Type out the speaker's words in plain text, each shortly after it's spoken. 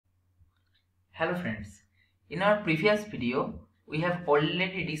Hello friends, in our previous video we have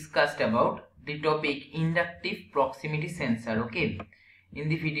already discussed about the topic inductive proximity sensor. Okay, in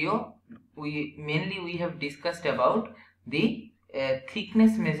the video we have discussed about the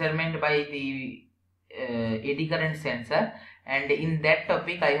thickness measurement by the eddy current sensor, and in that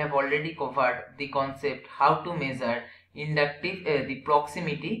topic I have already covered the concept how to measure inductive the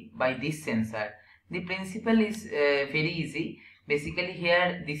proximity by this sensor. The principle is very easy. Basically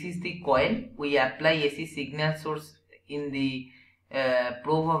here this is the coil. We apply AC signal source in the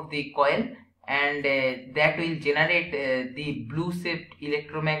probe of the coil, and that will generate the blue shaped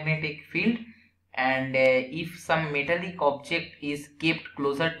electromagnetic field, and if some metallic object is kept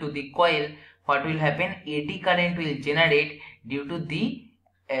closer to the coil, what will happen? Eddy current will generate due to the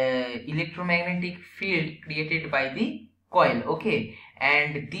electromagnetic field created by the coil. Okay,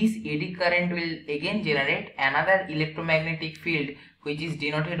 and this eddy current will again generate another electromagnetic field which is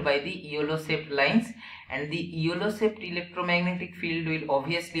denoted by the yellow shaped lines, and the yellow shaped electromagnetic field will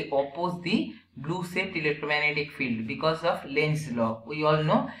obviously oppose the blue shaped electromagnetic field because of Lenz's law. We all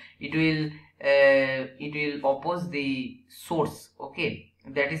know it will oppose the source. Okay,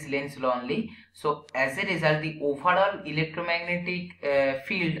 that is Lenz's law only. So as a result, the overall electromagnetic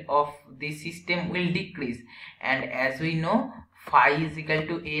field of the system will decrease, and as we know, phi is equal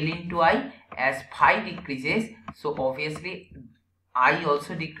to L into I. As phi decreases, so obviously I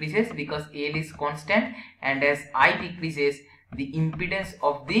also decreases because L is constant, and as I decreases, the impedance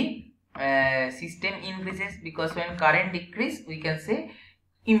of the system increases, because when current decrease we can say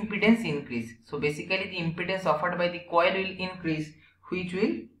impedance increase. So basically the impedance offered by the coil will increase, which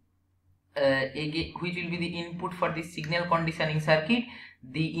will be the input for the signal conditioning circuit.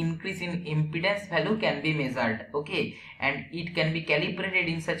 The increase in impedance value can be measured. Okay, and it can be calibrated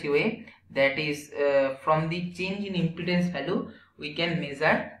in such a way that is from the change in impedance value we can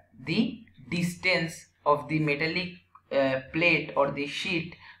measure the distance of the metallic plate or the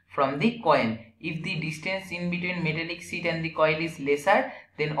sheet from the coil. If the distance in between metallic sheet and the coil is lesser,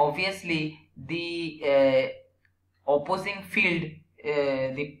 then obviously the opposing field,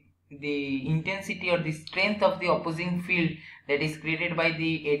 the intensity or the strength of the opposing field that is created by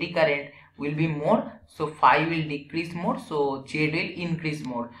the eddy current will be more, so phi will decrease more, so Z will increase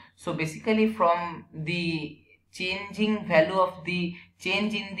more. So basically from the changing value of the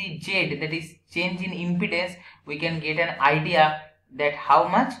change in the Z, that is change in impedance, we can get an idea that how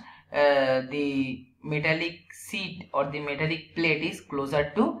much the metallic sheet or the metallic plate is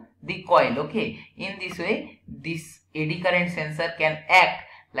closer to the coil. Okay, in this way this eddy current sensor can act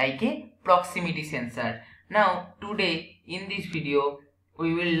like a proximity sensor. Now today in this video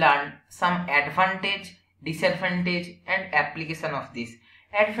we will learn some advantage, disadvantage and application of this.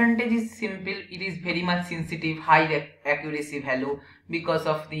 Advantage is simple, it is very much sensitive, high accuracy value because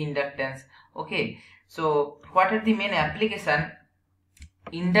of the inductance. Okay, so what are the main application?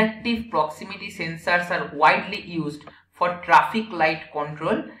 Inductive proximity sensors are widely used for traffic light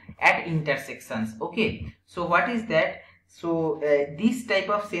control at intersections. Okay, so what is that? So these type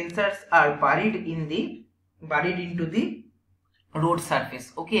of sensors are buried into the road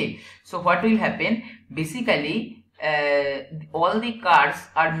surface. Okay, so what will happen? Basically all the cars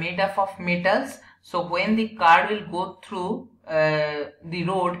are made up of metals, so when the car will go through the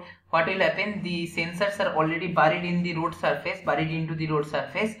road, what will happen? The sensors are already buried into the road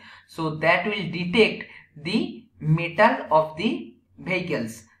surface, so that will detect the metal of the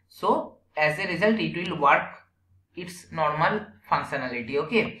vehicles. So as a result it will work its normal functionality.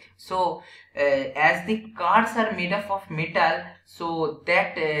 Okay, so as the cars are made up of metal, so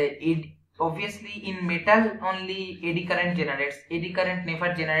that it obviously in metal only eddy current generates. Eddy current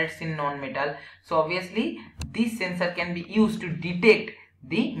never generates in non-metal, so obviously this sensor can be used to detect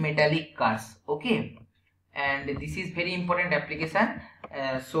the metallic cars. Okay, and this is very important application.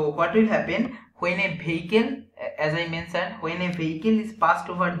 So what will happen when a vehicle, as I mentioned, when a vehicle is passed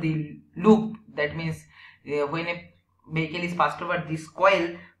over the loop, that means when a vehicle is passed over this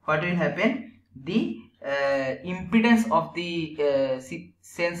coil, what will happen? The impedance of the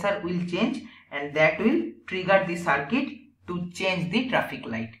sensor will change, and that will trigger the circuit to change the traffic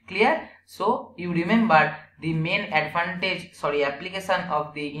light. Clear? So you remember the main application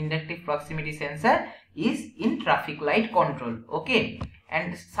of the inductive proximity sensor is in traffic light control. Okay,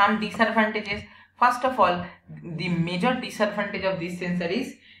 and some disadvantages. First of all, the major disadvantage of this sensor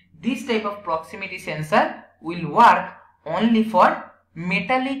is this type of proximity sensor will work only for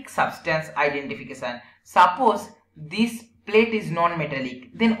metallic substance identification. Suppose this plate is non-metallic,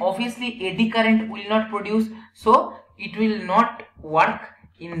 then obviously eddy current will not produce, so it will not work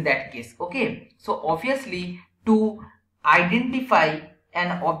in that case. Okay, so obviously to identify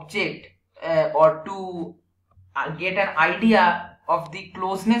an object or to get an idea of the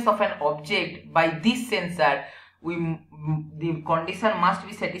closeness of an object by this sensor, the condition must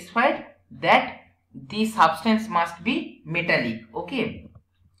be satisfied that the substance must be metallic. Okay,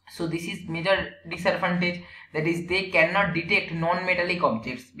 so this is major disadvantage, that is they cannot detect non-metallic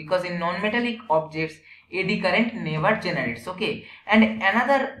objects, because in non-metallic objects eddy current never generates. Okay, and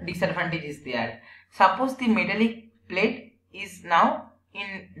another disadvantage is there. Suppose the metallic plate is now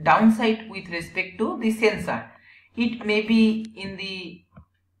in downside with respect to the sensor. It may be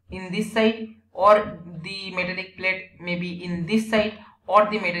in this side, or the metallic plate may be in this side, or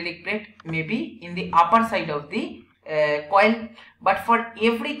the metallic plate may be in the upper side of the coil. But for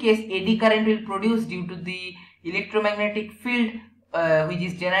every case, eddy current will produce due to the electromagnetic field which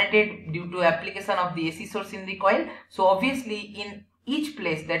is generated due to application of the AC source in the coil. So obviously in each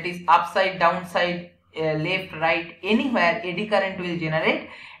place, that is upside, downside, left, right, anywhere eddy current will generate,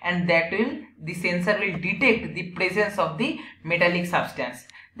 and that will, the sensor will detect the presence of the metallic substance.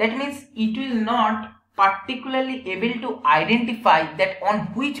 That means it will not particularly able to identify that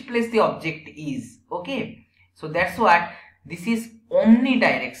on which place the object is. Okay, so that's what this is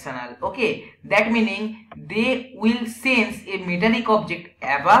omnidirectional. Okay, that meaning they will sense a metallic object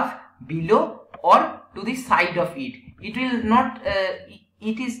above, below, or to the side of it. It will not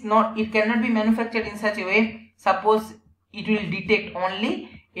it cannot be manufactured in such a way. Suppose it will detect only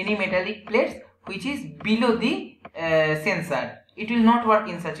any metallic plates which is below the sensor. It will not work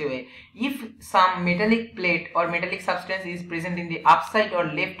in such a way. If some metallic plate or metallic substance is present in the upside or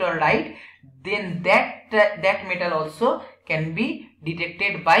left or right, then that metal also can be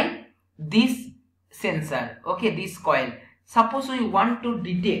detected by this sensor. Okay, this coil. Suppose we want to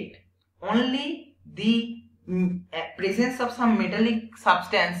detect only the presence of some metallic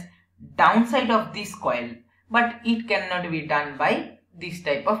substance downside of this coil, but it cannot be done by this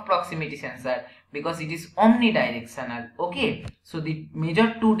type of proximity sensor because it is omnidirectional. Okay, so the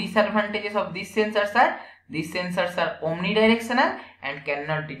major two disadvantages of these sensors are omnidirectional and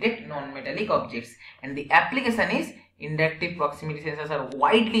cannot detect non-metallic objects, and the application is inductive proximity sensors are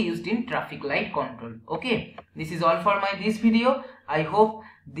widely used in traffic light control. Okay, this is all for this video. I hope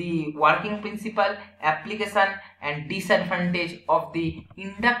the working principle, application and disadvantage of the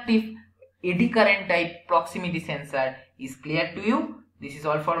inductive eddy current type proximity sensor is clear to you. This is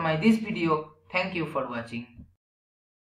all for this video. Thank you for watching.